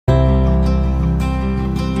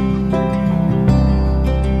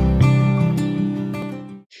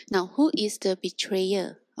he is the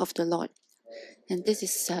betrayer of the Lord? And this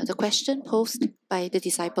is the question posed by the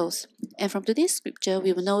disciples. And from today's scripture,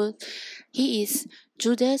 we will know he is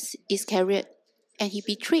Judas Iscariot, and he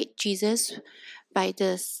betrayed Jesus by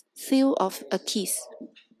the seal of a kiss.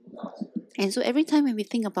 And so every time when we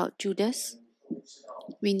think about Judas,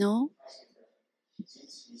 we know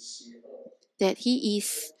that he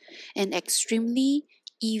is an extremely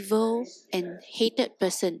evil and hated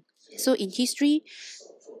person. So in history,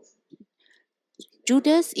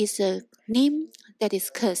 Judas is a name that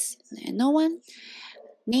is cursed. And no one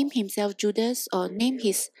named himself Judas or named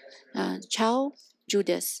his child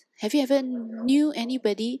Judas. Have you ever knew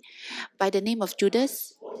anybody by the name of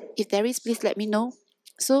Judas? If there is, please let me know.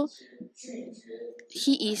 So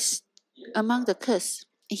he is among the cursed.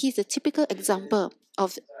 He is a typical example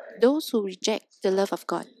of those who reject the love of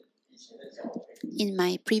God. In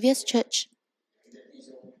my previous church,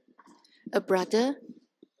 a brother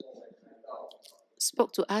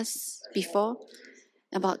spoke to us before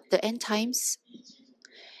about the end times.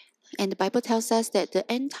 And the Bible tells us that in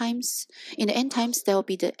the end times, there will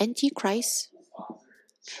be the Antichrist.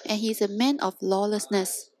 And he is a man of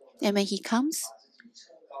lawlessness. And when he comes,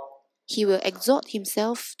 he will exalt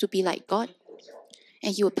himself to be like God.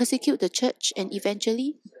 And he will persecute the church. And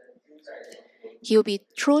eventually, he will be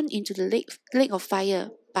thrown into the lake of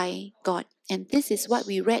fire by God. And this is what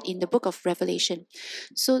we read in the book of Revelation.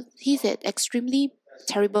 So he's an extremely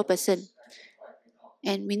terrible person.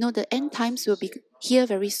 And we know the end times will be here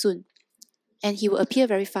very soon. And he will appear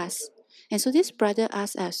very fast. And so this brother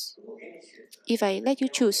asked us, if I let you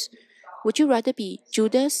choose, would you rather be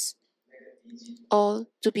Judas or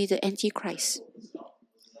to be the Antichrist?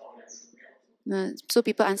 So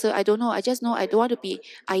people answer, I don't know. I just know I don't want to be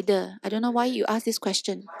either. I don't know why you ask this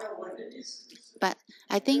question. But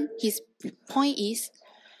I think his point is,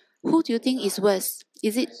 who do you think is worse?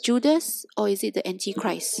 Is it Judas or is it the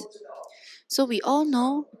Antichrist? So we all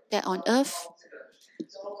know that on earth,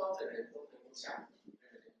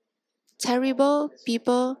 terrible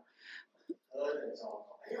people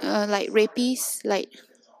like rapists,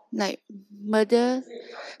 like murder.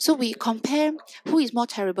 So we compare who is more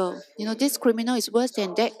terrible. You know, this criminal is worse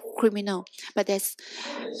than that criminal. But there's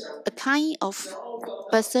a kind of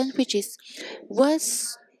person which is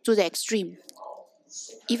worse to the extreme.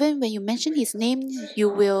 Even when you mention his name, you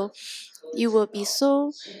will be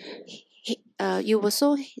so you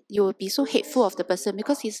will be so hateful of the person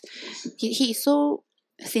because he is so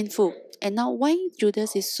sinful. And now why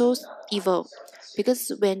Judas is so evil?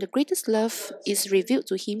 Because when the greatest love is revealed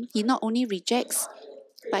to him, he not only rejects,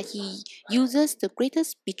 but he uses the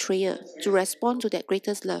greatest betrayer to respond to that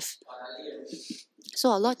greatest love.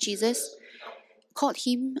 So our Lord Jesus called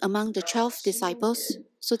him among the 12 disciples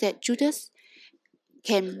so that Judas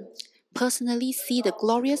can personally see the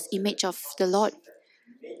glorious image of the Lord.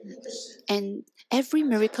 And every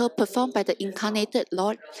miracle performed by the incarnated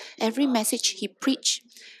Lord, every message he preached,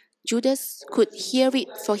 Judas could hear it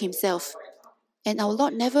for himself. And our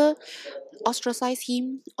Lord never ostracized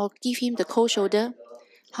him or give him the cold shoulder.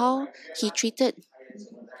 How he treated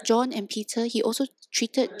John and Peter, he also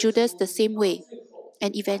treated Judas the same way.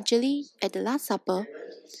 And eventually, at the Last Supper,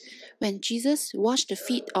 when Jesus washed the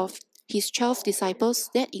feet of his 12 disciples,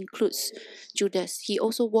 that includes Judas. He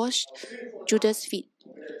also washed Judas' feet.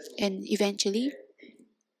 And eventually,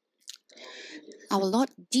 our Lord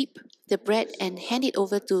dipped the bread and handed it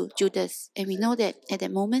over to Judas. And we know that at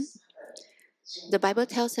that moment, the Bible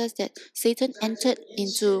tells us that Satan entered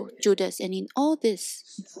into Judas. And in all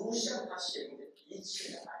this,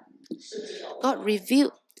 God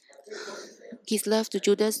revealed his love to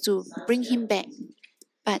Judas to bring him back.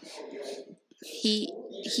 But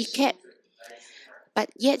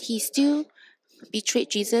yet he still betrayed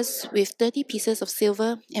Jesus with 30 pieces of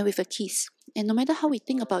silver and with a kiss. And no matter how we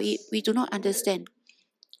think about it, we do not understand.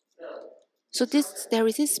 So there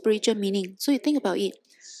is this spiritual meaning. So you think about it.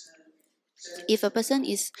 If a person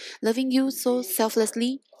is loving you so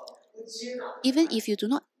selflessly, even if you do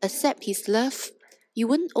not accept his love, you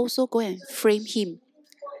wouldn't also go and frame him.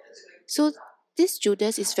 So this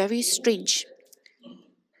Judas is very strange.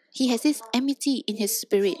 He has this enmity in his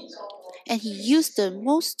spirit. And he used the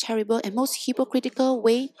most terrible and most hypocritical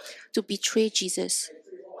way to betray Jesus.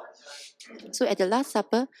 So at the Last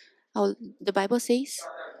Supper, the Bible says,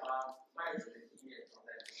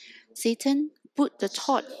 Satan put the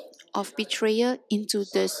thought of betrayal into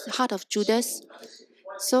the heart of Judas.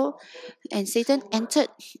 And Satan entered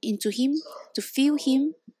into him to fill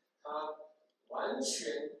him.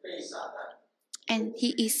 And he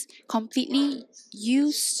is completely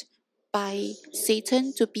used by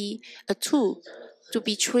Satan to be a tool to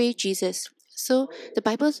betray Jesus. So the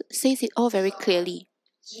Bible says it all very clearly.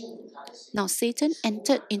 Now Satan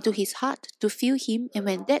entered into his heart to fill him, and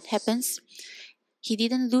when that happens, he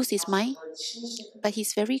didn't lose his mind, but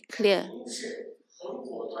he's very clear.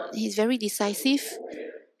 He's very decisive,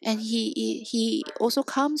 and he also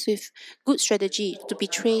comes with good strategy to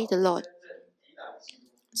betray the Lord.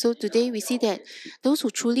 So today we see that those who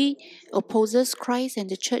truly opposes Christ and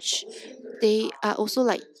the church, they are also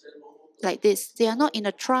like this. They are not in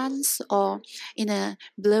a trance or in a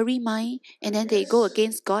blurry mind, and then they go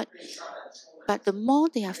against God. But the more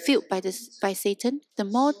they are filled by Satan, the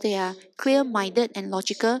more they are clear-minded and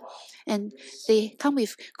logical, and they come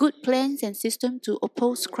with good plans and system to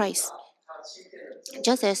oppose Christ.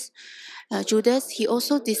 Just as Judas, he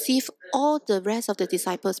also deceived all the rest of the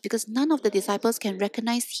disciples because none of the disciples can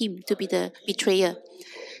recognize him to be the betrayer.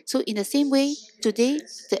 So in the same way, today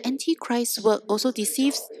the Antichrist work also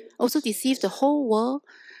deceives the whole world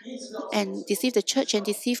and deceive the church and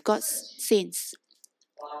deceive God's saints.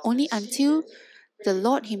 Only until the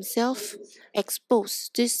Lord Himself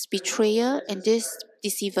exposed this betrayer and this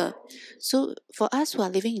deceiver. So for us who are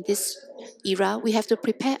living in this era, we have to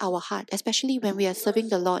prepare our heart, especially when we are serving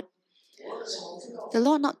the Lord. The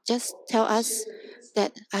Lord not just tell us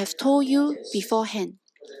that I have told you beforehand.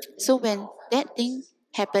 So when that thing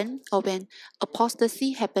happen or when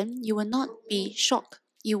apostasy happen, you will not be shocked.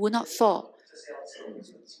 You will not fall.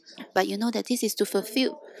 But you know that this is to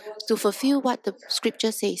fulfill what the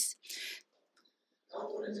scripture says.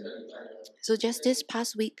 So just this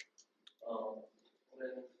past week,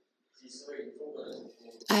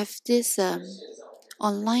 I have this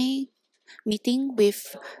online meeting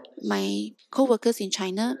with my co-workers in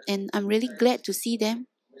China, and I'm really glad to see them.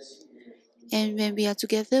 And when we are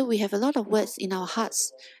together, we have a lot of words in our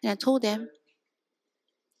hearts. And I told them,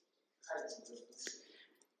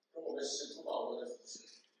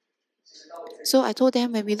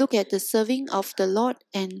 when we look at the serving of the Lord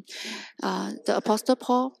and the Apostle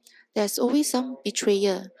Paul, there's always some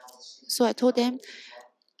betrayer. So I told them,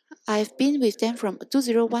 I've been with them from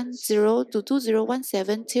 2010 to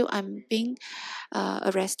 2017 till I'm being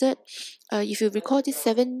arrested. If you recall these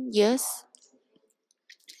 7 years,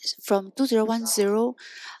 from 2010,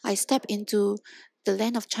 I stepped into the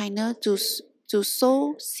land of China to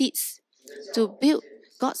sow seeds, to build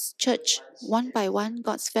God's church one by one,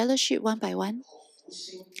 God's fellowship one by one.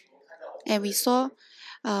 And we saw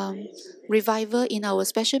revival in our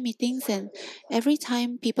special meetings, and every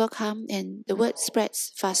time people come and the word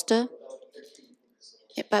spreads faster.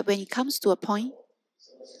 But when it comes to a point,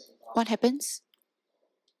 what happens?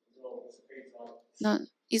 No,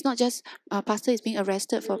 it's not just pastor is being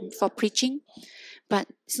arrested for preaching, but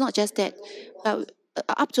it's not just that. But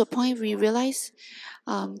up to a point, we realize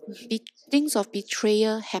things of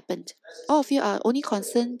betrayal happened. All of you are only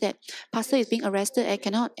concerned that pastor is being arrested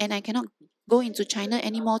and I cannot go into China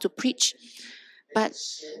anymore to preach. But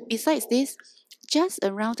besides this, just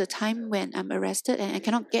around the time when I'm arrested and I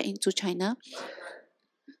cannot get into China,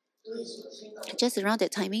 just around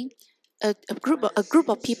that timing, a group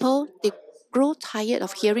of people, they grow tired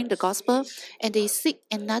of hearing the gospel and they seek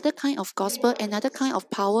another kind of gospel, another kind of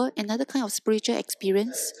power, another kind of spiritual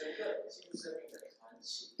experience.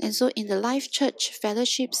 And so in the life church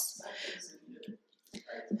fellowships,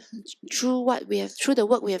 through the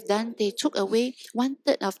work we have done, they took away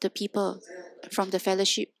 1/3 of the people from the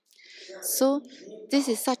fellowship. So this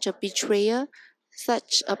is such a betrayal,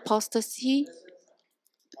 such apostasy.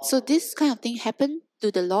 So this kind of thing happened to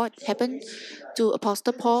the Lord, happened to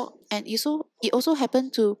Apostle Paul, and it also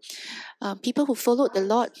happened to people who followed the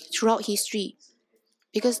Lord throughout history,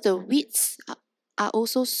 because the weeds are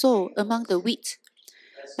also sown among the wheat,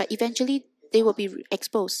 but eventually they will be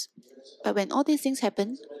exposed. But when all these things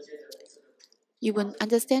happen, you will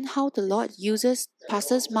understand how the Lord uses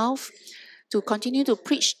pastor's mouth to continue to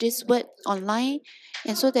preach this word online,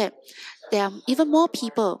 and so that there are even more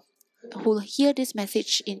people who hear this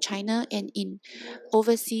message in China and in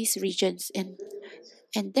overseas regions, and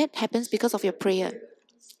that happens because of your prayer.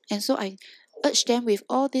 And so I urge them with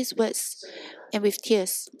all these words and with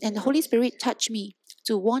tears, and the Holy Spirit touched me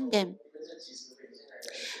to warn them.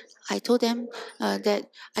 I told them that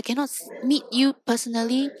I cannot meet you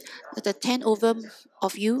personally, the 10 over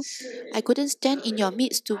of you. I couldn't stand in your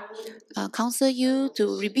midst to counsel you,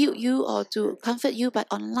 to rebuke you, or to comfort you. But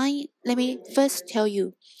online, let me first tell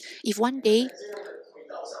you, if one day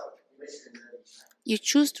you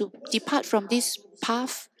choose to depart from this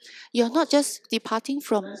path, you're not just departing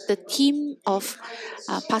from the team of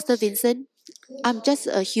Pastor Vincent. I'm just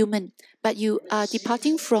a human, but you are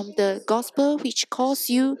departing from the gospel which calls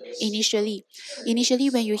you initially. Initially,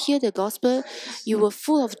 when you hear the gospel, you were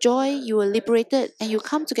full of joy, you were liberated, and you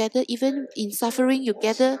come together even in suffering, you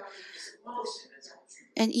gather,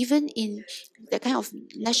 and even in that kind of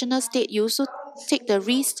national state, you also take the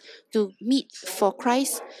risk to meet for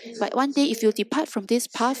Christ. But one day, if you depart from this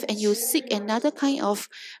path and you seek another kind of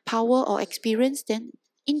power or experience, then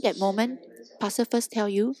in that moment, Pastor first tell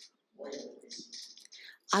you,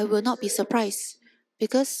 I will not be surprised,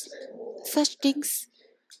 because such things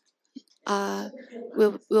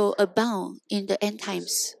will abound in the end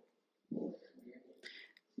times.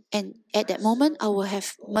 And at that moment, I will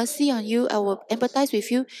have mercy on you. I will empathize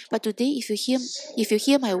with you. But today, if you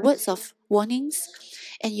hear my words of warnings,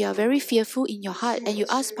 and you are very fearful in your heart, and you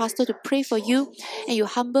ask Pastor to pray for you, and you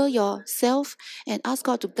humble yourself and ask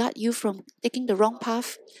God to guard you from taking the wrong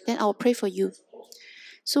path, then I will pray for you.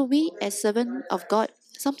 So we, as servants of God,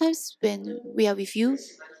 sometimes when we are with you,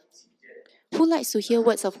 who likes to hear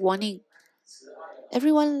words of warning?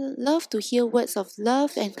 Everyone loves to hear words of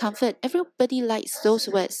love and comfort. Everybody likes those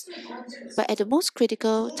words. But at the most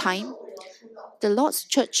critical time, the Lord's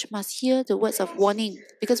church must hear the words of warning.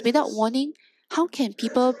 Because without warning, how can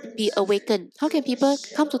people be awakened? How can people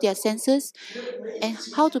come to their senses? And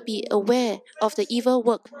how to be aware of the evil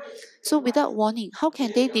work? So without warning, how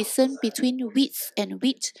can they discern between weeds and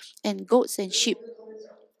wheat and goats and sheep?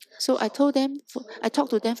 So I talked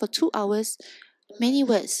to them for 2 hours, many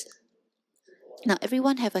words. Now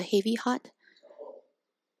everyone have a heavy heart,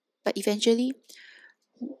 but eventually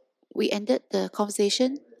we ended the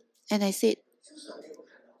conversation, and I said,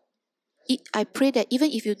 I pray that even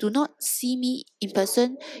if you do not see me in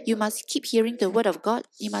person, you must keep hearing the word of God.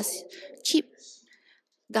 You must keep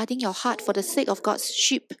guarding your heart for the sake of God's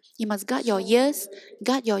sheep. You must guard your ears,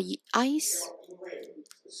 guard your eyes,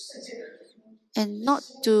 and not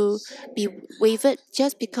to be wavered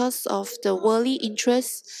just because of the worldly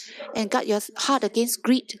interests, and guard your heart against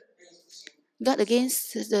greed, guard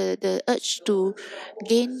against the urge to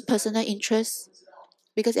gain personal interest.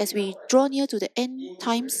 Because as we draw near to the end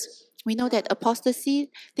times, we know that apostasy,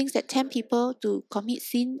 things that tempt people to commit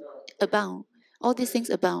sin, abound. All these things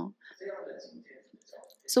abound.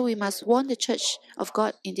 So we must warn the church of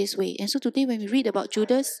God in this way. And so today when we read about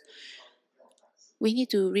Judas, we need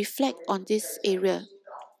to reflect on this area.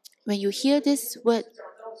 When you hear this word,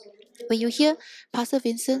 when you hear Pastor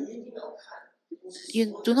Vincent,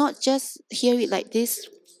 you do not just hear it like this.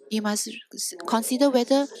 You must consider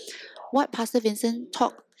whether what Pastor Vincent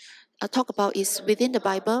talk about is within the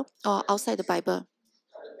Bible or outside the Bible.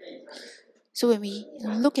 So when we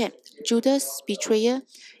look at Judas' betrayal,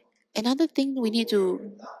 another thing we need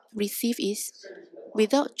to receive is,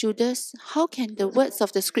 without Judas, how can the words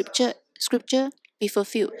of the scripture be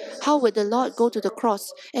fulfilled? How would the Lord go to the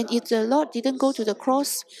cross? And if the Lord didn't go to the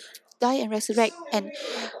cross, die and resurrect and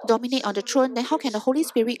dominate on the throne, then how can the Holy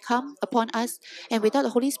Spirit come upon us? And without the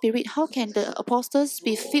Holy Spirit, how can the apostles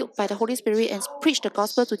be filled by the Holy Spirit and preach the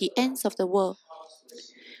gospel to the ends of the world?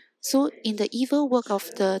 So in the evil work of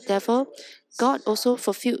the devil, God also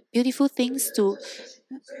fulfilled beautiful things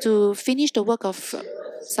to finish the work of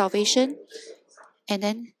salvation and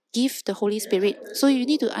then give the Holy Spirit. So you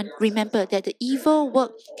need to remember that the evil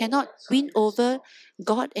work cannot win over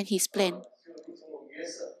God and His plan.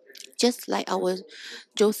 Just like our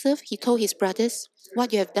Joseph, he told his brothers,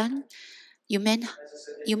 "What you have done, you meant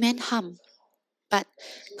harm, but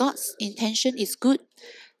God's intention is good.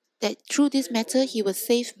 That through this matter, He will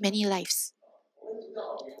save many lives."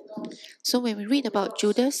 So when we read about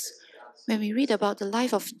Judas, when we read about the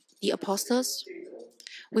life of the apostles,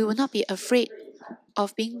 we will not be afraid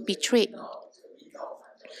of being betrayed,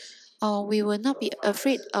 or we will not be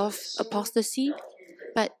afraid of apostasy,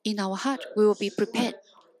 but in our heart we will be prepared.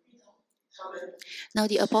 Now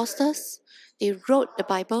the apostles, they wrote the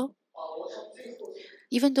Bible,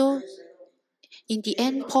 even though in the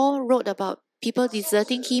end Paul wrote about people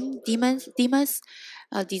deserting him, demons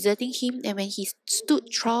deserting him, and when he stood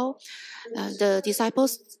trial, the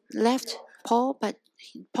disciples left Paul, but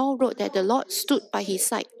Paul wrote that the Lord stood by his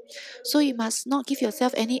side. So you must not give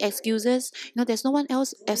yourself any excuses. There's no one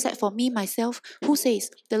else except for me, myself, who says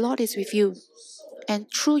the Lord is with you. And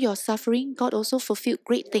through your suffering, God also fulfilled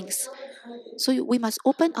great things. So we must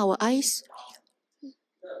open our eyes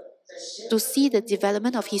to see the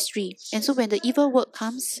development of history. And so when the evil work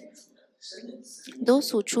comes,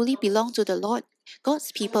 those who truly belong to the Lord,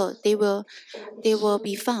 God's people, they will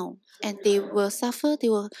be found, and they will suffer, they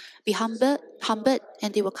will be humbled,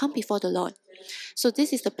 and they will come before the Lord. So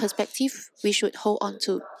this is the perspective we should hold on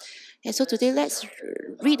to. And so today let's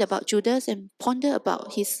read about Judas and ponder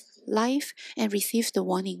about his life and receive the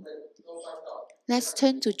warning. Let's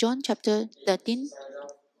turn to John chapter 13.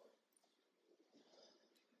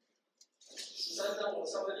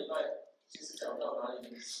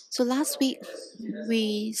 So last week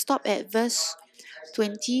we stopped at verse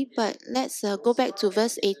 20, but let's go back to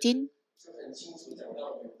verse 18,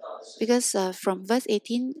 because from verse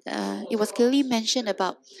 18 it was clearly mentioned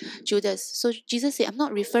about Judas. So Jesus said, I'm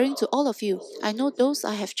not referring to all of you. I know those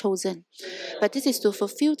I have chosen. But this is to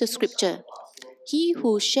fulfill the scripture. He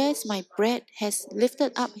who shares my bread has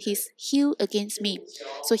lifted up his heel against me.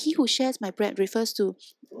 So he who shares my bread refers to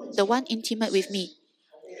the one intimate with me.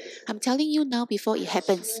 I'm telling you now before it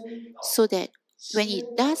happens, so that when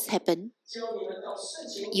it does happen,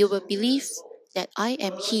 you will believe that I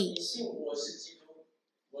am He.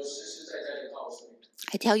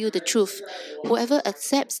 I tell you the truth. Whoever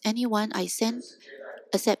accepts anyone I send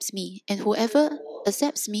accepts me, and whoever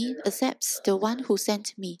accepts me accepts the one who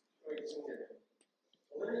sent me.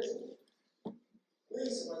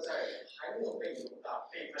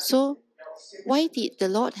 So, why did the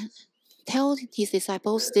Lord tell his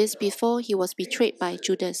disciples this before he was betrayed by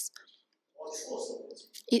Judas?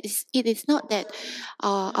 It is not that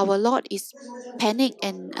our Lord is panicked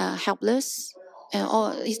and helpless,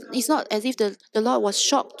 or it's not as if the Lord was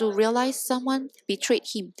shocked to realize someone betrayed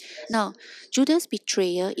him. Now, Judas'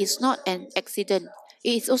 betrayal is not an accident.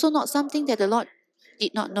 It is also not something that the Lord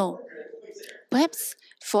did not know. Perhaps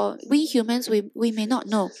for we humans, we may not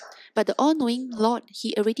know. But the all-knowing Lord,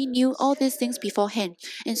 He already knew all these things beforehand.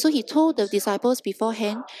 And so He told the disciples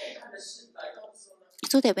beforehand,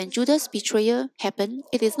 so that when Judas' betrayal happened,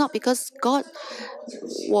 it is not because God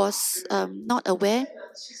was not aware.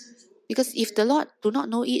 Because if the Lord do not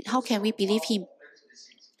know it, how can we believe Him?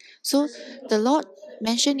 So the Lord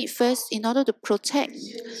mentioned it first in order to protect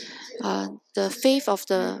the faith of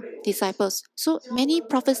the disciples. So many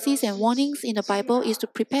prophecies and warnings in the Bible is to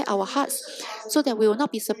prepare our hearts so that we will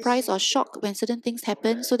not be surprised or shocked when certain things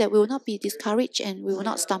happen, so that we will not be discouraged and we will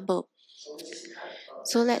not stumble.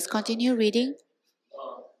 So let's continue reading.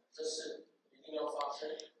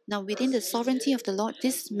 Now, within the sovereignty of the Lord,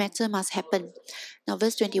 this matter must happen. Now,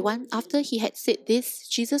 verse 21, after he had said this,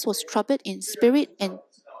 Jesus was troubled in spirit and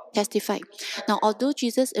testified. Now, although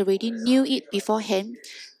Jesus already knew it beforehand,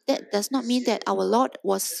 that does not mean that our Lord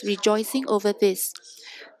was rejoicing over this.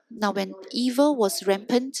 Now, when evil was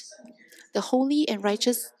rampant, the holy and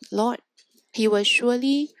righteous Lord, He will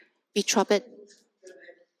surely be troubled.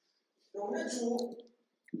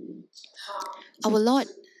 Our Lord,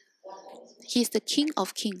 He is the King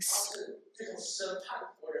of kings.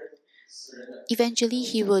 Eventually,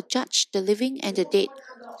 He will judge the living and the dead.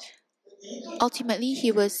 Ultimately,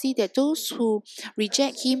 He will see that those who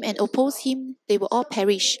reject Him and oppose Him, they will all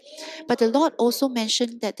perish. But the Lord also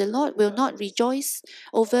mentioned that the Lord will not rejoice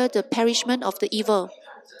over the perishment of the evil.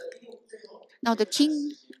 Now, the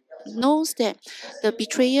king knows that the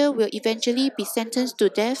betrayer will eventually be sentenced to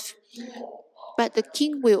death, but the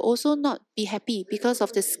king will also not be happy because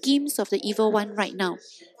of the schemes of the evil one right now.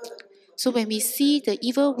 So when we see the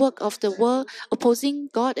evil work of the world opposing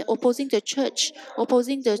God, opposing the church,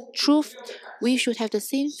 opposing the truth, we should have the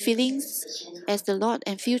same feelings as the Lord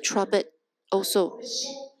and feel troubled also.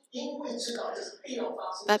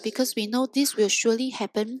 But because we know this will surely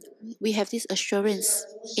happen, we have this assurance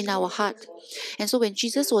in our heart. And so when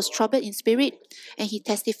Jesus was troubled in spirit and he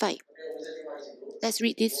testified, let's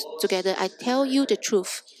read this together. I tell you the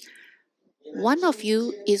truth. One of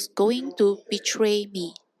you is going to betray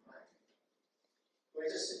me.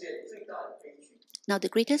 Now, the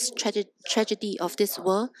greatest tragedy of this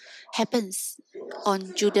world happens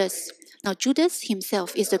on Judas. Now, Judas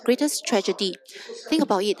himself is the greatest tragedy. Think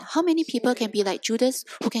about it. How many people can be like Judas,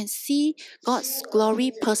 who can see God's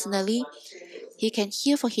glory personally? He can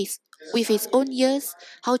hear with his own ears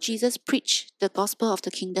how Jesus preached the gospel of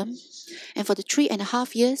the kingdom. And for the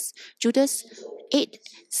 3.5 years, Judas ate,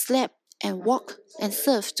 slept, and walked and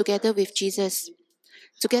served together with Jesus.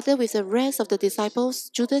 Together with the rest of the disciples,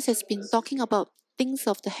 Judas has been talking about things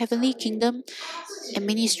of the heavenly kingdom and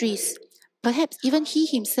ministries. Perhaps even he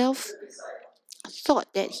himself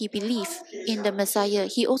thought that he believed in the Messiah.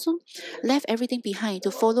 He also left everything behind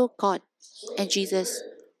to follow God and Jesus.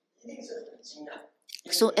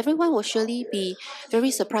 So everyone will surely be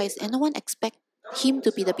very surprised, and no one expect him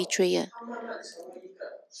to be the betrayer.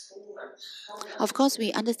 Of course,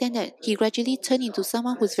 we understand that he gradually turned into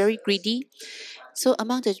someone who's very greedy. So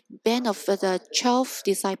among the band of the 12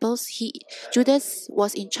 disciples, Judas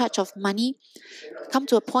was in charge of money. Come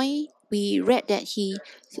to a point, we read that he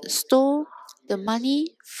stole the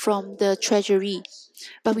money from the treasury.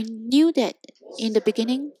 But we knew that in the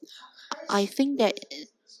beginning, I think that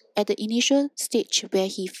at the initial stage where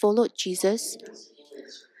he followed Jesus,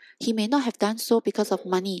 he may not have done so because of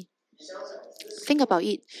money. Think about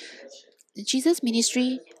it. Jesus'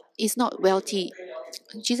 ministry is not wealthy.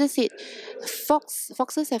 Jesus said,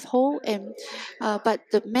 "Foxes have hole, and but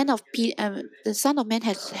the Son of Man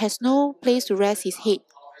has no place to rest his head."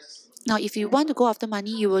 Now, if you want to go after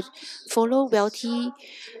money, you would follow wealthy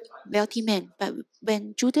men. But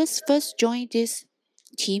when Judas first joined this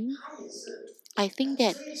team, I think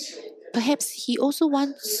that perhaps he also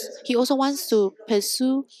wants to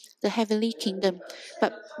pursue the heavenly kingdom.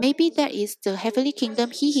 But maybe that is the heavenly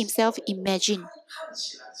kingdom he himself imagined.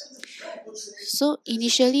 So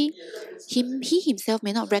initially, he himself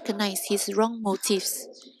may not recognize his wrong motives.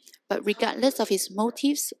 But regardless of his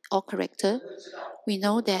motives or character, we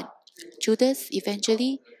know that Judas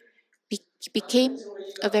eventually became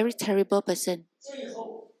a very terrible person.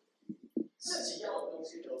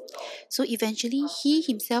 So eventually, he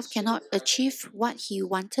himself cannot achieve what he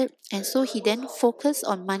wanted, and so he then focused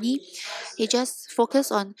on money. He just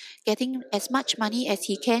focused on getting as much money as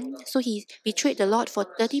he can, so he betrayed the Lord for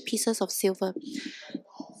 30 pieces of silver.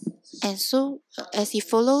 And so, as he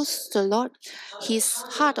follows the Lord, his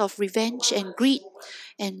heart of revenge and greed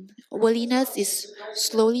and worldliness is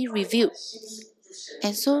slowly revealed.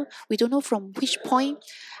 And so, we don't know from which point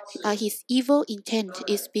his evil intent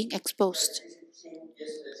is being exposed.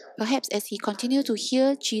 Perhaps as he continued to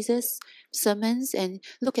hear Jesus' sermons and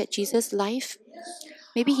look at Jesus' life,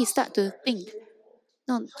 maybe he start to think,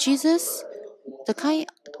 no, Jesus,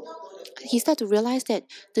 he start to realize that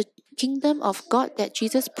the kingdom of God that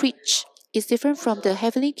Jesus preached is different from the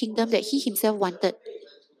heavenly kingdom that he himself wanted.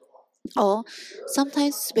 Or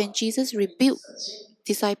sometimes when Jesus rebuked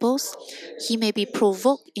disciples, he may be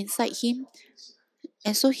provoked inside him,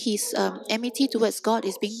 and so his enmity towards God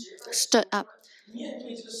is being stirred up.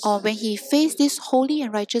 Or when he faced this holy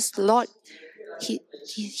and righteous Lord,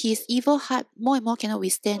 his evil heart more and more cannot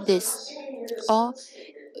withstand this. Or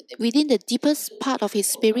within the deepest part of his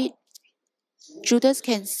spirit, Judas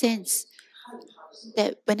can sense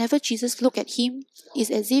that whenever Jesus looked at him,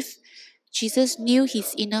 it's as if Jesus knew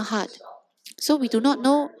his inner heart. So we do not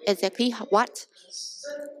know exactly what,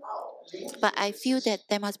 but I feel that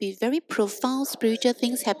there must be very profound spiritual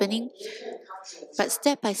things happening. But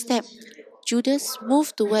step by step, Judas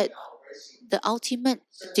moved toward the ultimate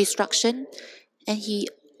destruction, and he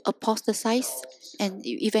apostatized, and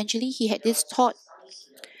eventually he had this thought.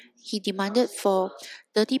 He demanded for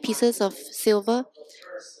 30 pieces of silver.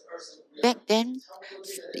 Back then,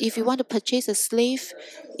 if you want to purchase a slave,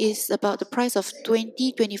 is about the price of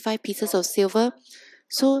 25 pieces of silver.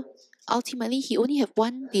 So ultimately, he only had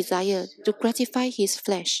one desire, to gratify his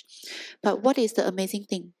flesh. But what is the amazing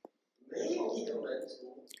thing?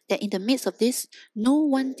 That in the midst of this, no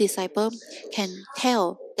one disciple can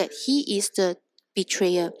tell that he is the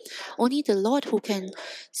betrayer. Only the Lord, who can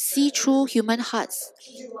see through human hearts,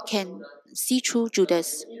 can see through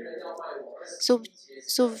Judas. So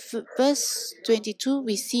verse 22,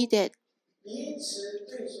 we see that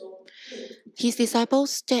his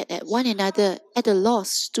disciples stared at one another at a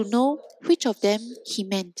loss to know which of them he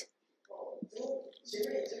meant.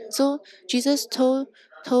 So Jesus told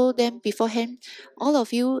them beforehand, all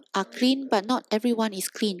of you are clean, but not everyone is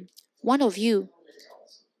clean. One of you.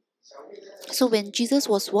 So when Jesus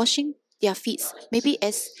was washing their feet, maybe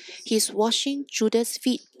as he's washing Judas'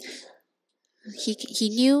 feet, he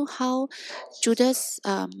knew how Judas'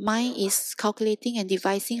 mind is calculating and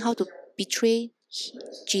devising how to betray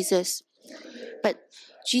Jesus. But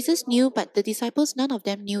Jesus knew, but the disciples, none of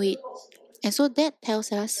them knew it. And so that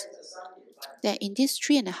tells us that in these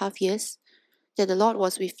 3.5 years that the Lord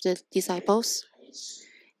was with the disciples,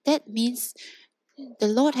 that means the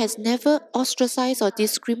Lord has never ostracized or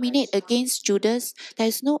discriminated against Judas. There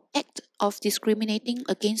is no act of discriminating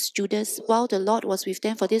against Judas while the Lord was with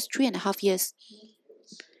them for these 3.5 years.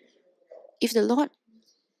 If the Lord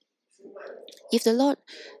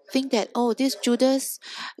think that, oh, this Judas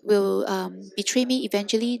will betray me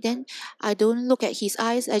eventually, then I don't look at his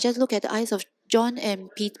eyes. I just look at the eyes of John and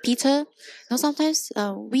Peter. Now, sometimes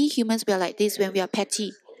we humans, we are like this when we are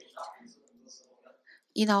petty.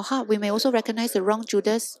 In our heart, we may also recognize the wrong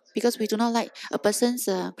Judas because we do not like a person's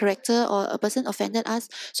character or a person offended us.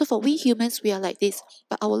 So for we humans, we are like this.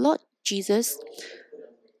 But our Lord Jesus,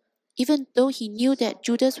 even though he knew that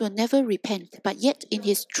Judas will never repent, but yet in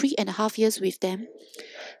his 3.5 years with them,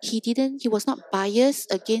 he was not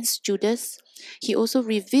biased against Judas. He also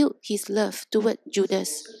revealed his love toward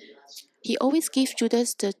Judas. He always gave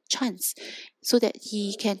Judas the chance so that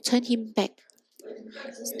he can turn him back.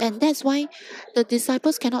 And that's why the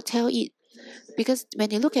disciples cannot tell it. Because when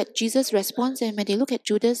they look at Jesus' response and when they look at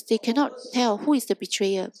Judas, they cannot tell who is the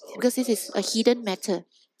betrayer because this is a hidden matter.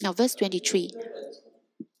 Now, verse 23.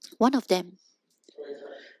 One of them,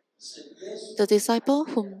 the disciple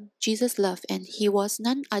whom Jesus loved, and he was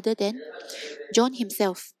none other than John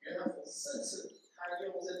himself.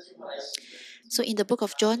 So in the book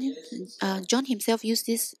of John, John himself used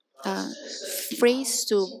this phrase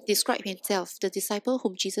to describe himself. The disciple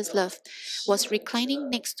whom Jesus loved was reclining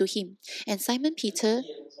next to him. And Simon Peter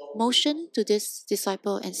motioned to this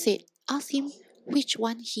disciple and said, "Ask him which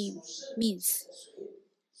one he means."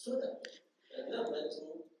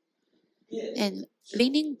 And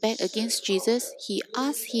leaning back against Jesus, he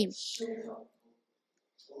asked him,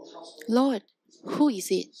 "Lord, who is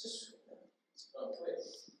it?"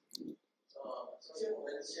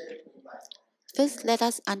 First, let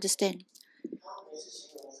us understand.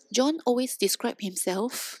 John always described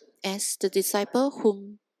himself as the disciple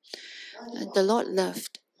whom the Lord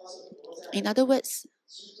loved. In other words,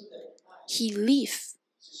 he lived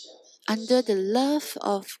under the love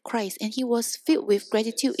of Christ and he was filled with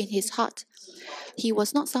gratitude in his heart. He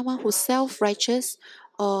was not someone who's self-righteous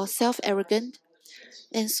or self-arrogant.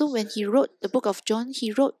 And so when he wrote the book of John,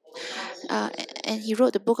 he wrote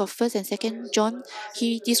the book of 1st and 2nd John,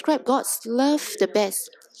 he described God's love the best.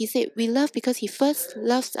 He said, "We love because he first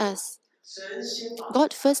loves us."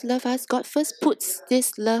 God first loved us. God first puts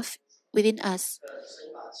this love within us.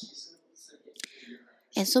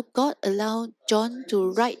 And so God allowed John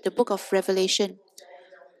to write the book of Revelation.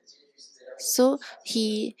 So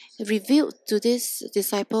he revealed to this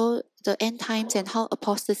disciple the end times and how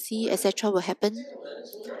apostasy, etc., will happen.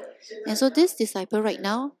 And so this disciple right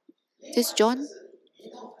now, this John,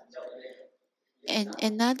 and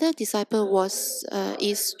another disciple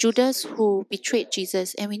is Judas, who betrayed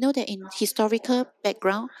Jesus. And we know that in historical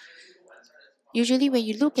background, usually when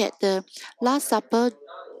you look at the Last Supper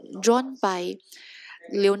drawn by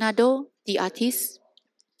Leonardo, the artist,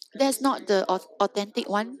 that's not the authentic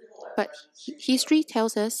one, but history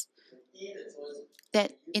tells us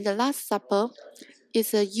that in the Last Supper,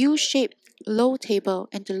 it's a U-shaped low table,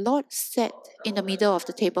 and the Lord sat in the middle of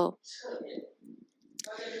the table.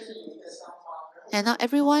 And now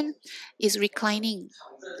everyone is reclining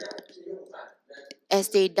as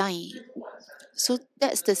they dine. So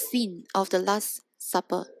that's the scene of the Last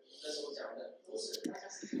Supper.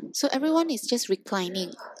 So everyone is just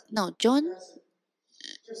reclining. Now, John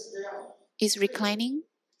is reclining,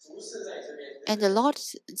 and the Lord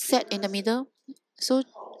sat in the middle. So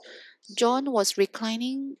John was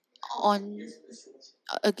reclining on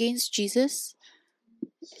against Jesus,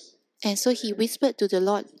 and so he whispered to the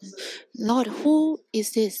Lord, "Lord, who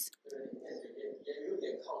is this?"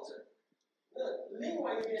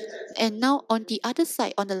 And now on the other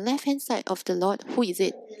side, on the left-hand side of the Lord, who is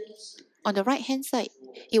it? On the right-hand side,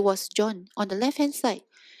 it was John. On the left-hand side,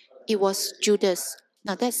 it was Judas.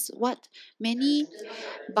 Now that's what many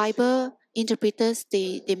Bible interpreters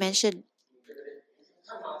they mention.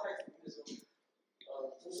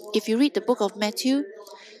 If you read the book of Matthew,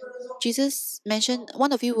 Jesus mentioned,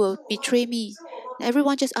 "One of you will betray me."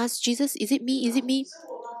 Everyone just asked Jesus, "Is it me? Is it me?"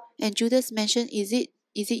 And Judas mentioned, "Is it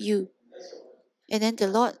you?" And then the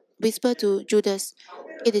Lord whispered to Judas,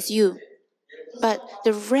 "It is you." But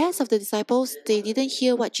the rest of the disciples, they didn't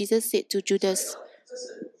hear what Jesus said to Judas.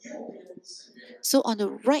 So on the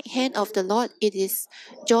right hand of the Lord, it is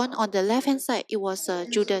John. On the left hand side, it was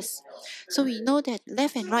Judas. So we know that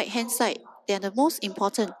left and right hand side, they are the most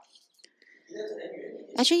important.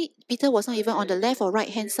 Actually, Peter was not even on the left or right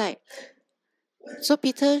hand side. So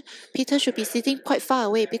Peter should be sitting quite far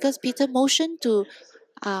away because Peter motioned to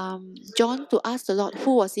John to ask the Lord,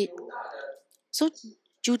 who was it? So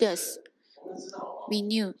Judas, we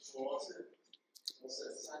knew.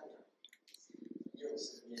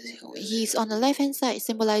 He's on the left hand side,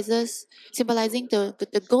 symbolizing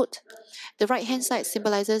the goat. The right hand side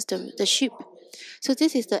symbolizes the sheep. So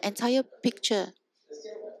this is the entire picture.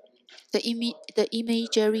 The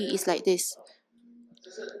imagery is like this.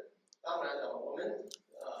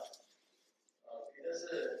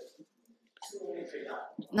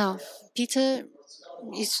 Now, Peter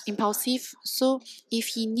is impulsive, so if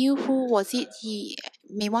he knew who was it, he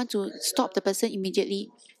may want to stop the person immediately.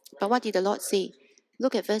 But what did the Lord say?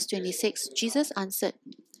 Look at verse 26. Jesus answered,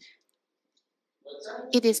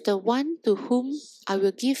 "It is the one to whom I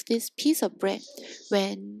will give this piece of bread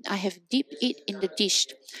when I have dipped it in the dish."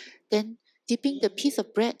 Then, dipping the piece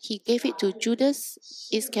of bread, he gave it to Judas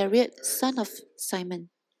Iscariot, son of Simon.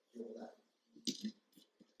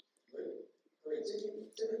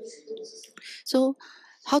 So,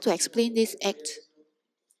 how to explain this act?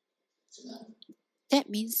 that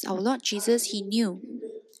means our Lord Jesus, He knew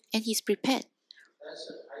and He's prepared.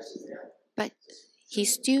 But He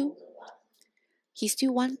still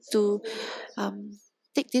wants to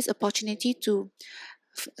take this opportunity to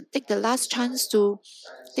take the last chance to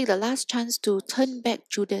turn back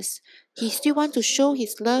Judas. He still wants to show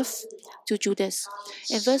his love to Judas.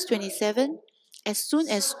 In verse 27, as soon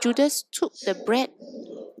as Judas took the bread,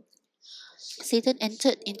 Satan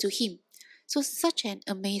entered into him. So such an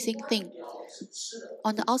amazing thing.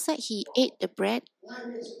 On the outside, he ate the bread.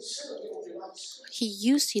 He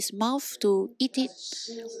used his mouth to eat it,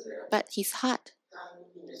 but his heart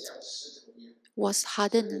was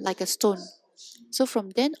hardened like a stone. So from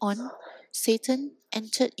then on, Satan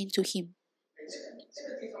entered into him.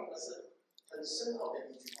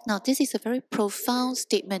 Now, this is a very profound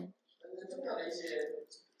statement.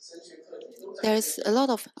 There is a lot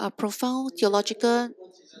of profound theological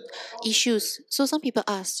issues. So some people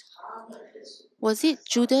ask, was it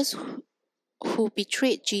Judas who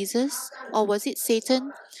betrayed Jesus, or was it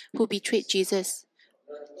Satan who betrayed Jesus?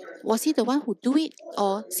 Was he the one who do it,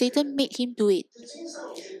 or Satan made him do it?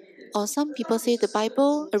 Or some people say the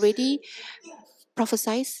Bible already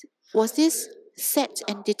prophesies. Was this set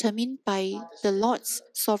and determined by the Lord's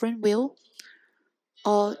sovereign will,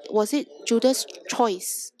 or was it Judas'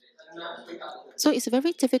 choice? So it's a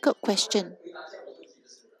very difficult question.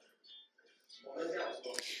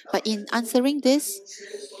 But in answering this,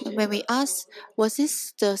 when we ask, was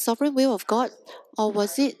this the sovereign will of God, or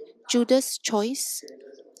was it Judas' choice?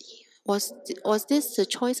 Was this the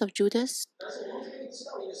choice of Judas?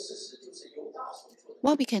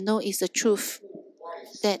 What we can know is the truth,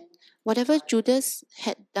 that whatever Judas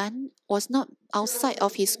had done was not outside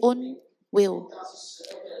of his own will.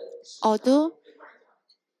 Although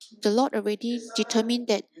the Lord already determined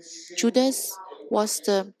that Judas was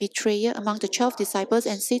the betrayer among the 12 disciples,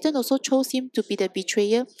 and Satan also chose him to be the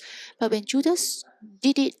betrayer. But when Judas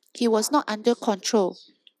did it, he was not under control.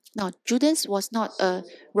 Now, Judas was not a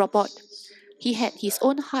robot. He had his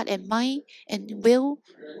own heart and mind and will.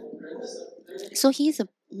 So he is a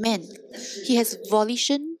man. He has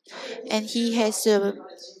volition, and he has the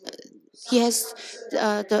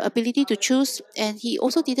ability to choose, and he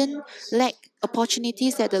also didn't lack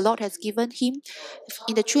opportunities that the Lord has given him.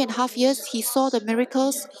 In the 3.5 years, he saw the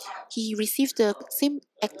miracles. He received the same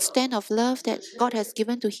extent of love that God has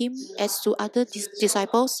given to him as to other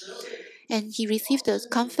disciples. And he received the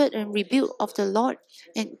comfort and rebuke of the Lord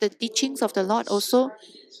and the teachings of the Lord also.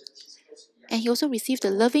 And he also received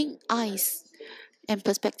the loving eyes and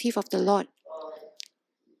perspective of the Lord.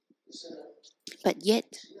 But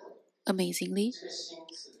yet, amazingly,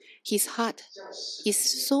 his heart is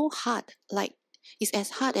so hard, is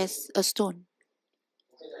as hard as a stone.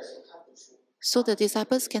 So the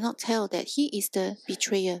disciples cannot tell that he is the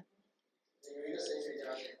betrayer.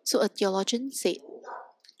 So a theologian said,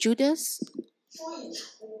 Judas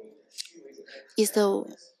is the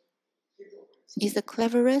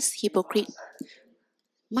cleverest hypocrite,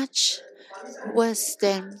 much worse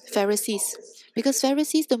than Pharisees. Because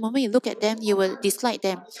Pharisees, the moment you look at them, you will dislike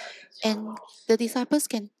them. And the disciples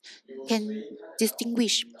can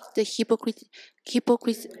distinguish the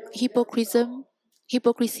hypocrisy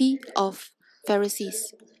of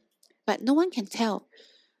Pharisees. But no one can tell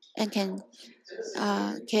and can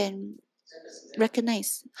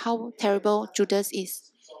recognize how terrible Judas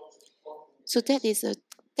is. So that is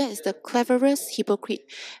the cleverest hypocrite,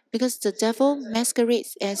 because the devil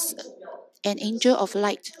masquerades as an angel of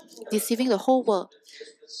light, deceiving the whole world.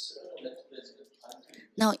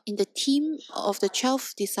 Now, in the team of the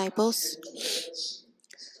 12 disciples,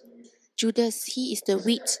 Judas, he is the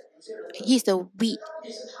wheat. He is the wheat.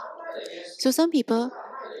 So some people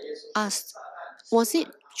asked, was it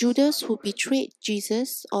Judas who betrayed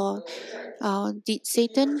Jesus, or did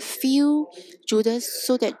Satan fuel Judas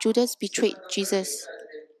so that Judas betrayed Jesus?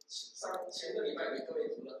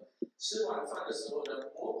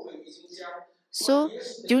 So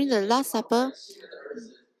during the Last Supper,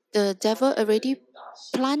 the devil already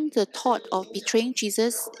planted the thought of betraying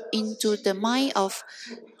Jesus into the mind of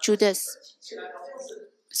Judas.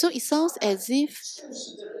 So it sounds as if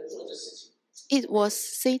it was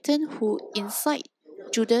Satan who incited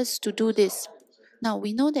Judas to do this. Now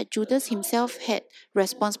we know that Judas himself had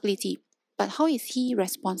responsibility, but how is he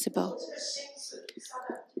responsible?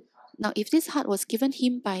 Now, if this heart was given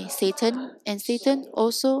him by Satan, and Satan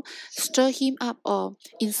also stir him up or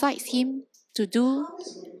incites him to do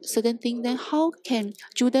certain things, then how can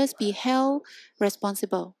Judas be held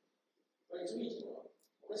responsible?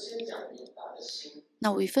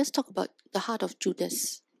 Now, we first talk about the heart of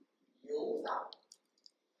Judas.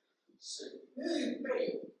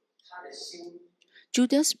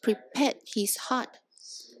 Judas prepared his heart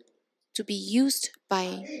to be used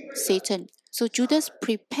by Satan. So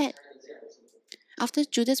after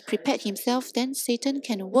Judas prepared himself, then Satan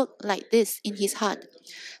can work like this in his heart.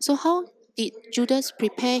 So how did Judas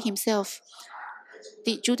prepare himself?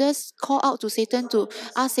 Did Judas call out to Satan to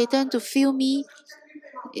ask Satan to fill me?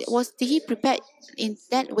 Did he prepare in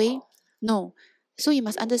that way? No. So you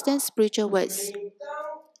must understand spiritual words.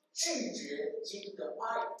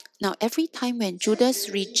 Now, every time when Judas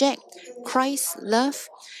reject Christ's love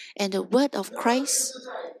and the word of Christ,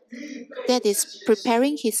 that is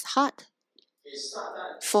preparing his heart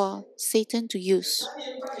for Satan to use.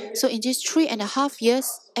 So in these 3.5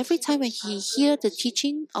 years, every time when he hear the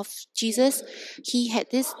teaching of Jesus, he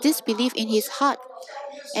had this disbelief in his heart,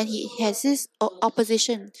 and he has this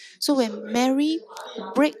opposition. So when Mary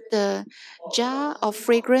break the jar of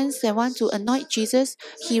fragrance and want to anoint Jesus,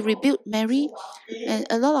 he rebuked Mary, and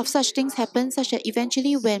a lot of such things happen, such that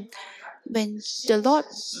eventually when the Lord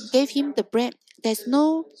gave him the bread, there's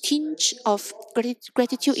no tinge of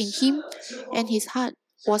gratitude in him, and his heart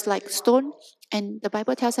was like stone. And the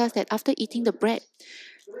Bible tells us that after eating the bread,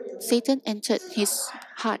 Satan entered his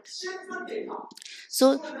heart.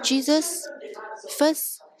 So Jesus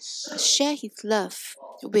first shared his love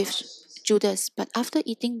with Judas, but after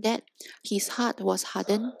eating that, his heart was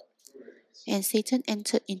hardened and Satan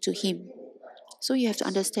entered into him. So you have to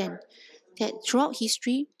understand that throughout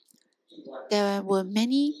history, there were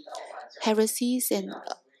many heresies and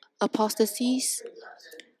apostasies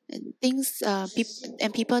and things,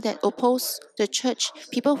 and people that oppose the church,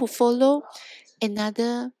 people who follow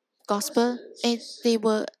another gospel, and they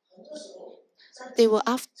were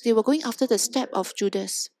going after the step of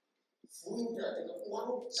Judas.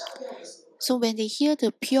 So when they hear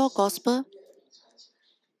the pure gospel,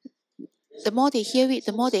 the more they hear it,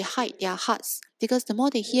 the more they hide their hearts. Because the more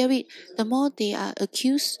they hear it, the more they are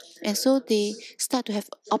accused. And so they start to have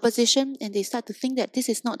opposition, and they start to think that this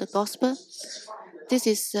is not the gospel. This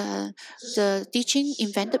is the teaching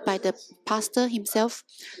invented by the pastor himself.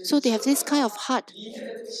 So they have this kind of heart.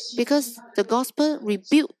 Because the gospel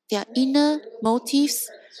rebuked their inner motives.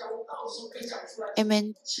 And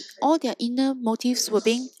when all their inner motives were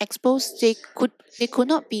being exposed, they could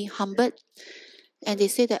not be humbled. And they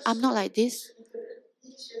say that I'm not like this.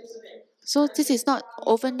 So this is not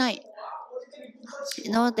overnight.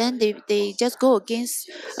 Then they just go against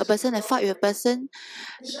a person and fight with a person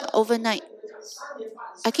overnight.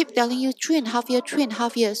 I keep telling you,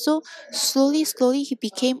 3.5 years. So slowly he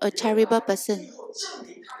became a terrible person.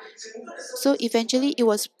 So eventually it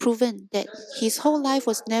was proven that his whole life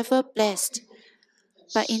was never blessed.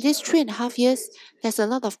 But in these 3.5 years, there's a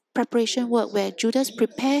lot of preparation work where Judas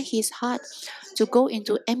prepared his heart to go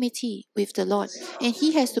into enmity with the Lord. And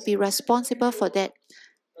he has to be responsible for that.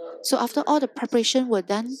 So after all the preparation were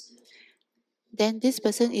done, then this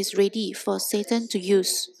person is ready for Satan to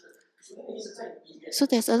use. So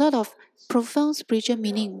there's a lot of profound spiritual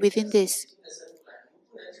meaning within this.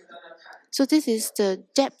 So this is the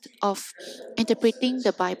depth of interpreting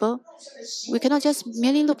the Bible. We cannot just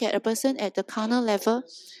merely look at a person at the carnal level.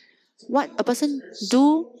 What a person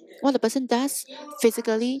does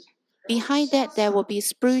physically, behind that there will be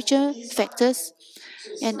spiritual factors.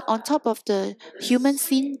 And on top of the human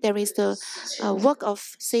sin, there is the work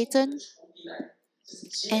of Satan,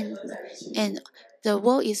 and the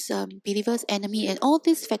world is believers' enemy, and all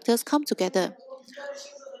these factors come together.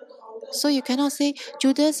 So you cannot say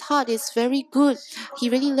Judas' heart is very good. He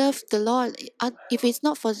really loved the Lord. If it's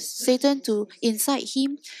not for Satan to incite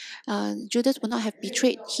him, Judas would not have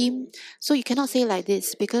betrayed him. So you cannot say like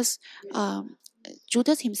this, because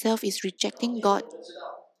Judas himself is rejecting God.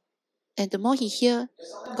 And the more he hears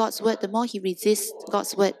God's word, the more he resists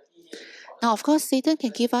God's word. Now, of course, Satan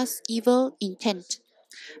can give us evil intent,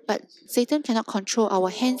 but Satan cannot control our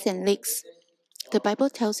hands and legs. The Bible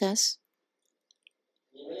tells us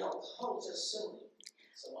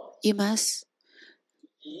you must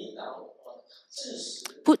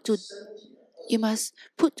put to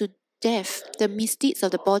death the misdeeds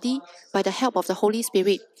of the body by the help of the Holy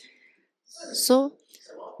Spirit. So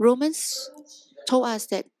Romans told us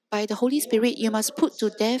that by the Holy Spirit you must put to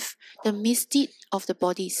death the misdeed of the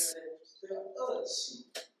bodies.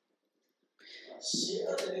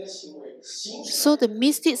 So the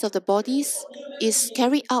misdeeds of the bodies is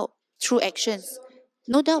carried out through actions.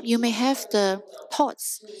 No doubt you may have the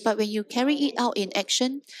thoughts, but when you carry it out in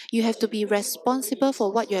action, you have to be responsible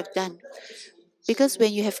for what you have done. Because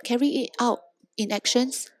when you have carried it out in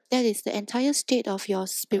actions, that is the entire state of your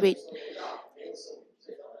spirit.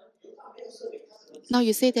 Now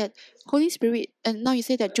you say that Holy Spirit, and now you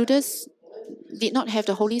say that Judas did not have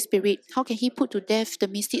the Holy Spirit, how can he put to death the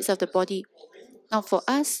misdeeds of the body? Now, for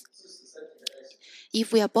us,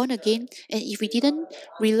 if we are born again and if we didn't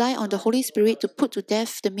rely on the Holy Spirit to put to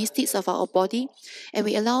death the misdeeds of our body, and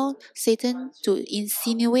we allow Satan to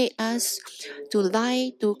insinuate us, to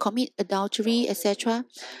lie, to commit adultery, etc.,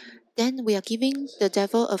 then we are giving the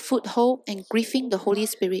devil a foothold and grieving the Holy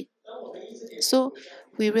Spirit. So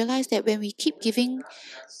we realize that when we keep giving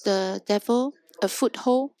the devil a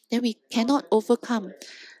foothold, then we cannot overcome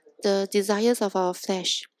the desires of our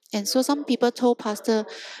flesh. And so some people told Pastor,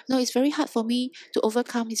 no, it's very hard for me to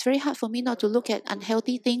overcome. It's very hard for me not to look at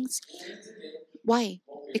unhealthy things. Why?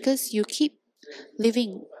 Because you keep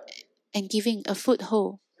living and giving a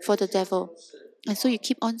foothold for the devil. And so you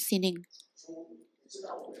keep on sinning.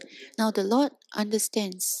 Now the Lord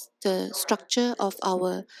understands the structure of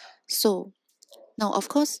our soul. Now, of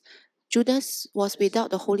course, Judas was without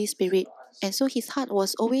the Holy Spirit. And so his heart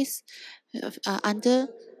was always under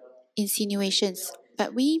insinuations.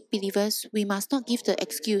 But we believers, we must not give the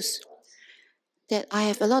excuse that I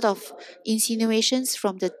have a lot of insinuations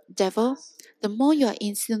from the devil. The more you are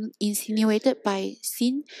insinuated by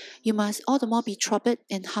sin, you must all the more be troubled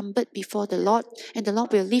and humbled before the Lord, and the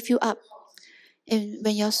Lord will lift you up. And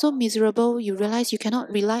when you're so miserable, you realize you cannot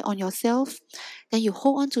rely on yourself, then you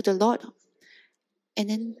hold on to the Lord, and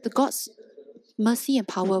then the God's mercy and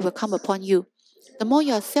power will come upon you. The more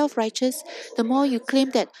you are self-righteous, the more you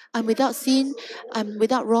claim that I'm without sin, I'm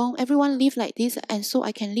without wrong, everyone live like this, and so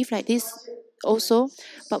I can live like this also.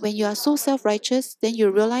 But when you are so self-righteous, then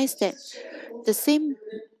you realize that the same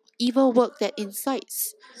evil work that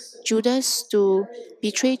incites Judas to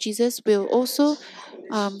betray Jesus will also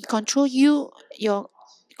control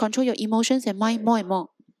control your emotions and mind more and more.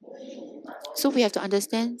 So we have to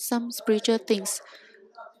understand some spiritual things.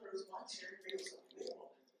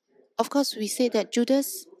 Of course, we say that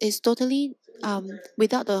Judas is totally,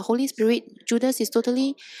 without the Holy Spirit, Judas is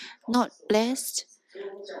totally not blessed.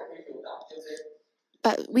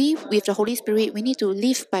 But we, with the Holy Spirit, we need to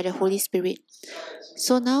live by the Holy Spirit.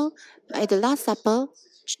 So now, at the Last Supper,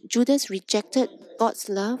 Judas rejected God's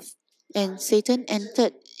love and Satan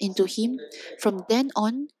entered into him. From then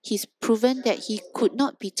on, he's proven that he could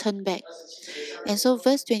not be turned back. And so,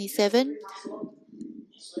 verse 27,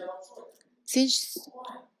 since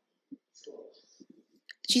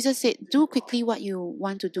Jesus said, do quickly what you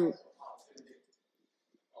want to do.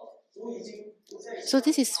 So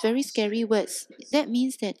this is very scary words. That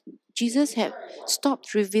means that Jesus had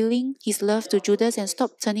stopped revealing his love to Judas and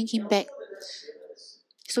stopped turning him back.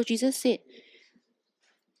 So Jesus said,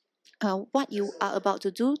 what you are about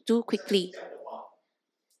to do quickly.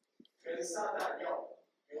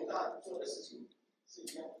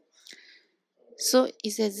 So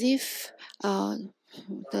it's as if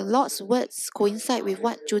the Lord's words coincide with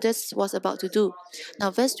what Judas was about to do. Now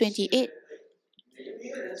verse 28,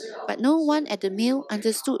 but no one at the meal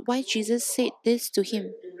understood why Jesus said this to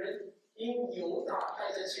him.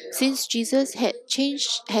 Since Jesus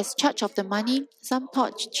has charge of the money, some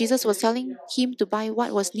thought Jesus was telling him to buy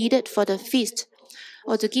what was needed for the feast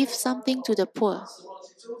or to give something to the poor.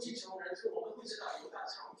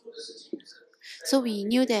 So we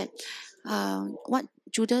knew that what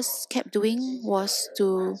Judas kept doing was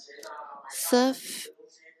to serve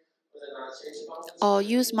or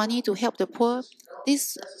use money to help the poor.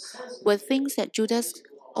 These were things that Judas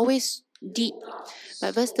always did.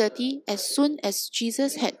 But verse 30, as soon as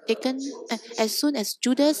Judas had taken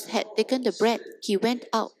the bread, he went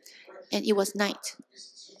out, and it was night.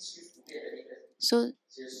 So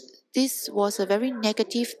this was a very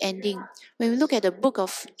negative ending. When we look at the book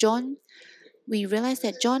of John, we realize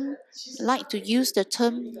that John liked to use the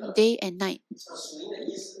term day and night.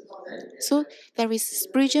 So there is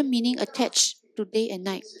spiritual meaning attached to day and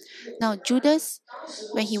night. Now Judas,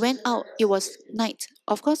 when he went out, it was night.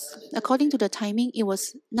 Of course, according to the timing, it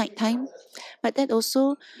was night time, but that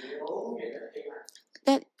also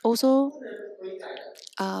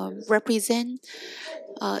represent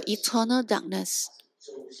eternal darkness.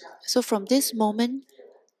 So from this moment,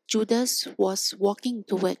 Judas was walking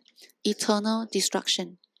toward eternal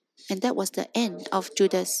destruction. And that was the end of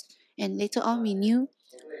Judas. And later on we knew.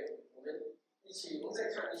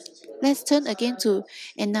 Let's turn again to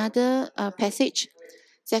another passage,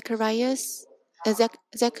 Zechariah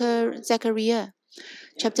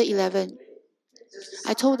chapter 11.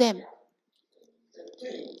 I told them.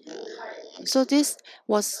 So this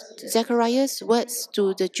was Zechariah's words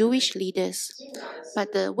to the Jewish leaders.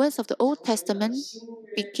 But the words of the Old Testament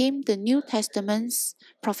became the New Testament's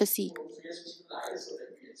prophecy.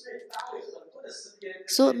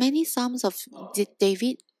 So many Psalms of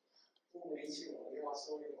David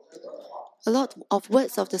A lot of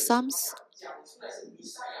words of the Psalms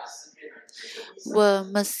were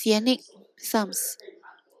messianic Psalms,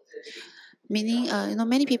 meaning,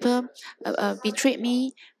 many people betrayed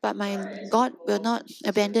me, but my God will not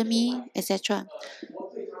abandon me, etc.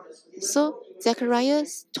 So Zechariah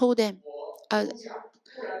told them,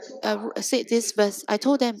 said this verse, I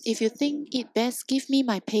told them, if you think it best, give me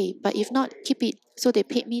my pay, but if not, keep it. So they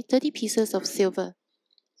paid me 30 pieces of silver.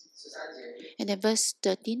 And then verse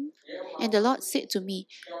 13, and the Lord said to me,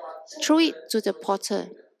 throw it to the potter,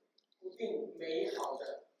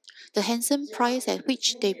 the handsome price at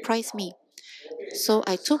which they priced me. So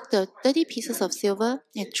I took the 30 pieces of silver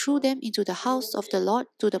and threw them into the house of the Lord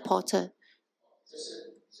to the potter.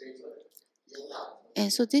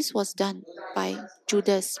 And so this was done by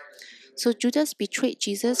Judas. So Judas betrayed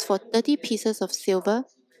Jesus for 30 pieces of silver.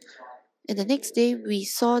 And the next day, we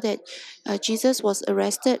saw that Jesus was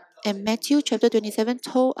arrested. And Matthew chapter 27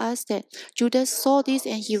 told us that Judas saw this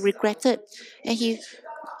and he regretted. And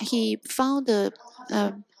he found the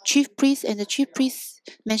chief priest, and the chief priest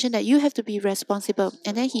mentioned that you have to be responsible.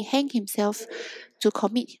 And then he hanged himself to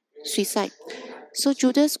commit suicide. So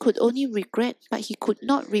Judas could only regret, but he could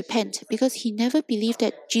not repent because he never believed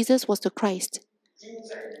that Jesus was the Christ.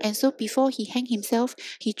 And so before he hanged himself,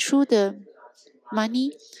 he threw the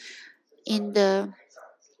money in the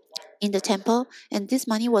temple, and this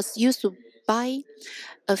money was used to buy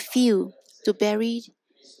a field to bury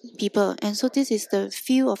people. And so this is the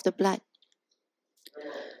field of the blood.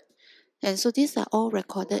 And so these are all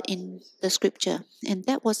recorded in the scripture. And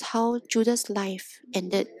that was how Judas' life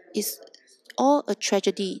ended. It's all a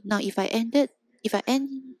tragedy. Now, if I end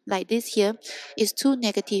like this here, it's too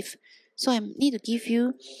negative. So I need to give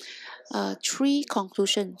you 3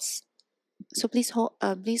 conclusions. So please hold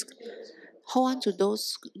on to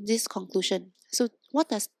this conclusion. So what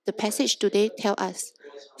does the passage today tell us?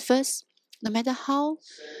 First, no matter how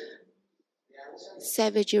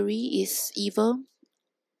savagery is evil,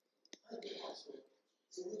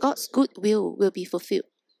 God's good will be fulfilled.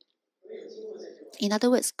 In other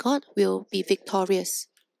words, God will be victorious.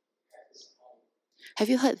 Have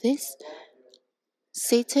you heard this?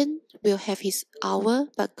 Satan will have his hour,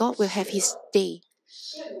 but God will have his day.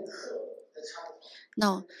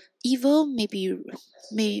 Now, evil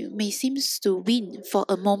may seems to win for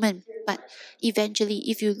a moment, but eventually,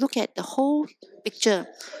 if you look at the whole picture,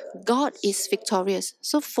 God is victorious.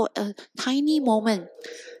 So for a tiny moment,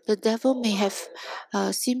 the devil may have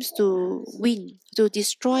seems to win, to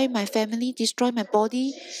destroy my family, destroy my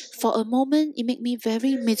body. For a moment, it made me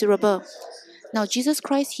very miserable. Now, Jesus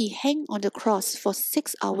Christ, he hung on the cross for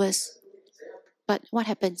 6 hours. But what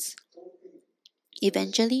happens?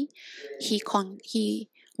 Eventually, he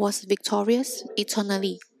was victorious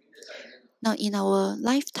eternally. Now, in our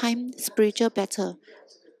lifetime spiritual battle,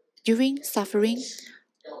 during suffering,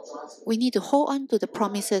 we need to hold on to the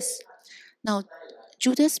promises. Now,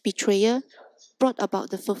 Judas' betrayal brought about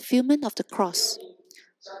the fulfillment of the cross.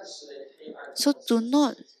 So do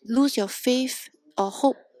not lose your faith or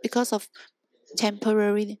hope because of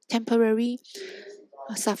temporary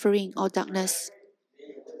suffering or darkness.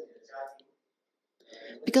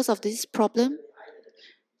 Because of this problem,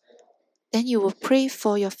 then you will pray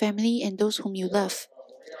for your family and those whom you love.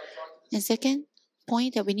 And second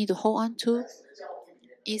point that we need to hold on to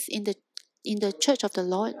is in the church of the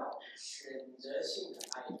Lord,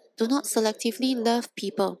 do not selectively love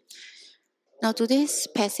people. Now, today's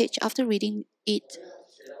passage, after reading it,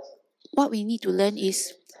 what we need to learn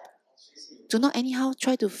is do not anyhow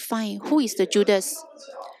try to find who is the Judas.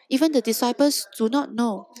 Even the disciples do not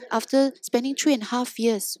know after spending 3.5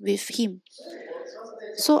 years with him.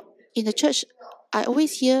 So in the church, I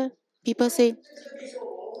always hear people say,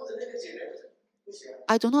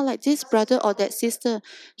 I do not like this brother or that sister.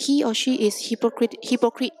 He or she is hypocrite.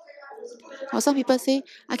 Or some people say,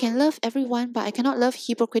 I can love everyone, but I cannot love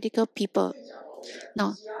hypocritical people.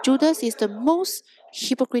 Now, Judas is the most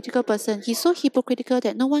hypocritical person. He's so hypocritical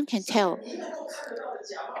that no one can tell.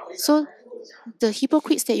 So the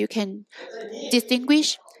hypocrites that you can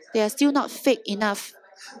distinguish, they are still not fake enough.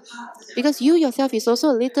 Because you yourself is also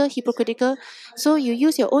a little hypocritical, so you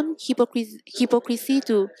use your own hypocrisy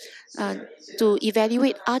to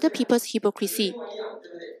evaluate other people's hypocrisy.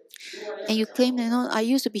 And you claim, I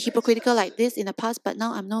used to be hypocritical like this in the past, but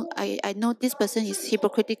now I'm not. I know this person is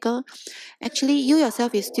hypocritical. Actually, you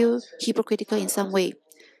yourself is still hypocritical in some way.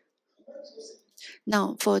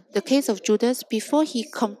 Now, for the case of Judas, before he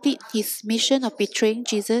complete his mission of betraying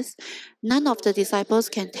Jesus, none of the disciples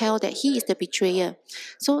can tell that he is the betrayer.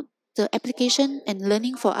 So the application and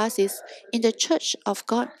learning for us is, in the church of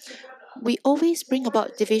God, we always bring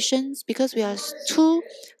about divisions because we are too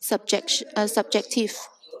subjective.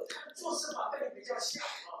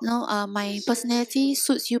 My personality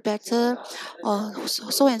suits you better, or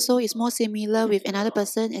so and so is more similar with another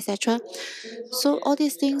person, etc. So all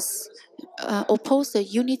these things oppose the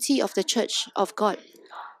unity of the church of God.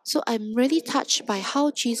 So I'm really touched by how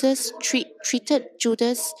Jesus treated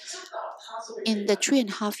Judas in the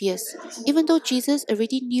 3.5 years. Even though Jesus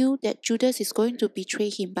already knew that Judas is going to betray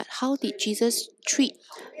him, but how did Jesus treat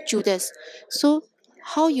Judas? So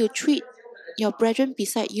how you treat your brethren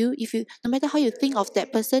beside you, if you no matter how you think of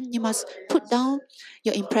that person, you must put down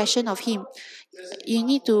your impression of him. You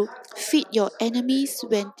need to feed your enemies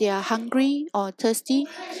when they are hungry or thirsty,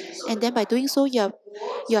 and then by doing so you're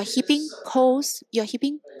heaping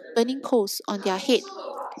burning coals on their head.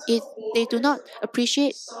 If they do not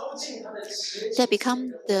appreciate, that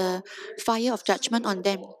become the fire of judgment on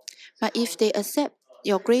them. But if they accept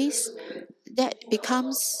your grace, that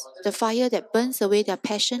becomes the fire that burns away their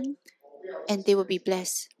passion, and they will be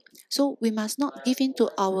blessed. So we must not give in to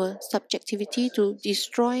our subjectivity to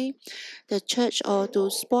destroy the church or to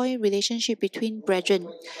spoil relationship between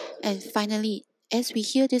brethren. And finally, as we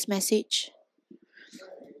hear this message,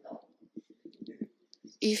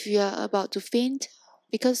 if you are about to faint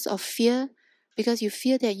because of fear, because you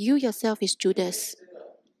fear that you yourself is Judas,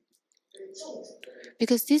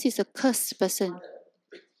 because this is a cursed person.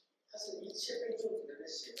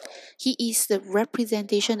 He is the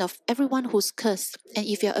representation of everyone who's cursed. And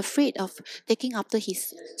if you're afraid of taking after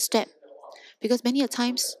his step, because many a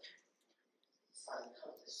times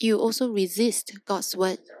you also resist God's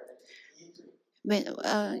word. When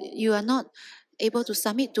you are not able to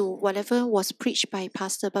submit to whatever was preached by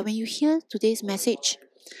pastor, but when you hear today's message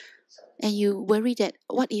and you worry that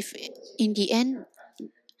what if in the end,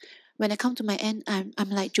 when I come to my end, I'm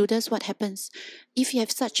like Judas, what happens? If you have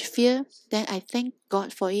such fear, then I thank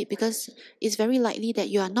God for it, because it's very likely that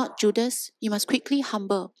you are not Judas. You must quickly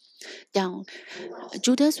humble down.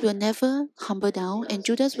 Judas will never humble down, and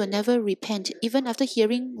Judas will never repent, even after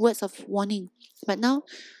hearing words of warning. But now,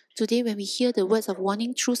 today, when we hear the words of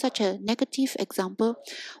warning through such a negative example,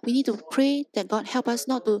 we need to pray that God help us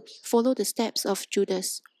not to follow the steps of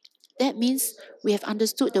Judas. That means we have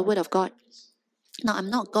understood the word of God. Now,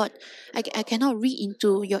 I'm not God. I cannot read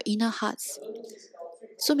into your inner hearts.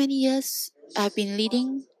 So many years I've been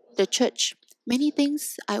leading the church. Many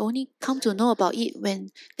things I only come to know about it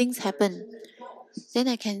when things happen. Then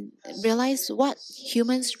I can realize what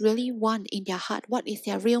humans really want in their heart, what is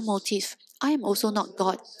their real motive. I am also not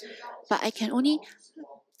God, but I can only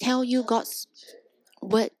tell you God's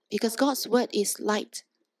word, because God's word is light.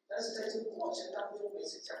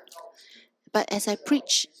 But as I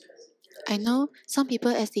preach, I know some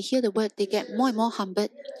people, as they hear the word, they get more and more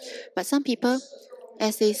humbled. But some people,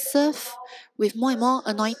 as they serve with more and more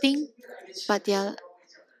anointing, but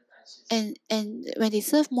and when they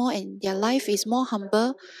serve more and their life is more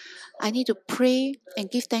humble, I need to pray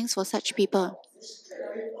and give thanks for such people.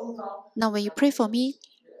 Now, when you pray for me,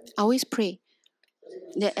 I always pray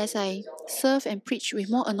that as I serve and preach with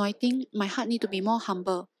more anointing, my heart need to be more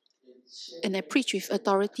humble. And I preach with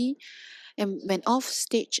authority. And when off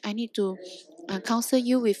stage, I need to counsel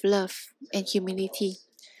you with love and humility.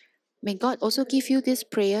 May God also give you this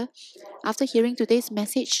prayer. After hearing today's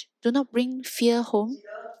message, do not bring fear home.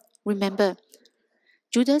 Remember,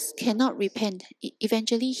 Judas cannot repent.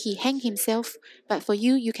 Eventually, he hanged himself. But for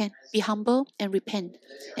you, you can be humble and repent.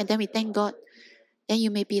 And then we thank God. Then you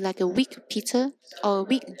may be like a weak Peter or a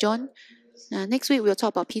weak John. Next week, we'll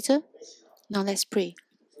talk about Peter. Now let's pray.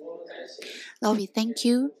 Lord, we thank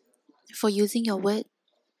you for using your word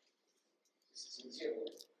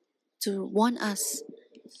to warn us.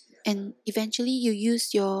 And eventually, you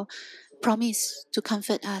use your promise to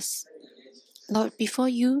comfort us. Lord, before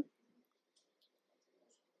you,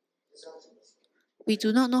 we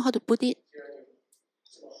do not know how to put it,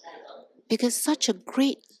 because such a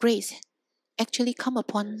great grace actually come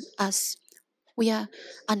upon us. We are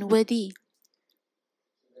unworthy.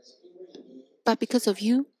 But because of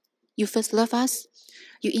you, you first love us.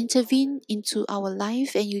 You intervene into our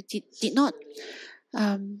life, and you did not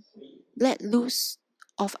let loose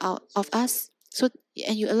of us. So,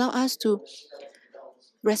 and you allow us to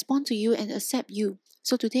respond to you and accept you.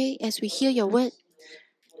 So today, as we hear your word,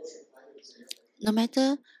 no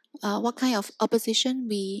matter what kind of opposition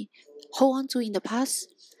we hold on to in the past,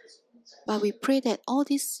 but we pray that all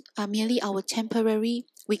these are merely our temporary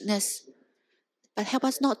weakness. But help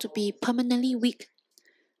us not to be permanently weak.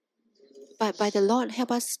 But by the Lord,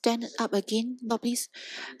 help us stand up again. Lord, please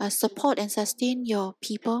support and sustain your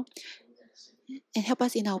people and help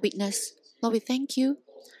us in our weakness. Lord, we thank you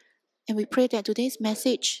And we pray that today's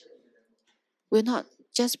message will not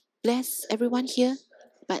just bless everyone here,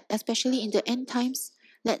 but especially in the end times,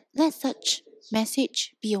 let such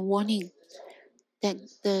message be a warning that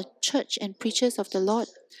the church and preachers of the Lord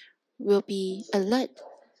will be alert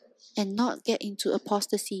and not get into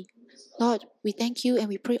apostasy. Lord, we thank you and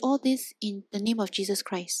we pray all this in the name of Jesus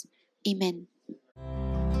Christ. Amen.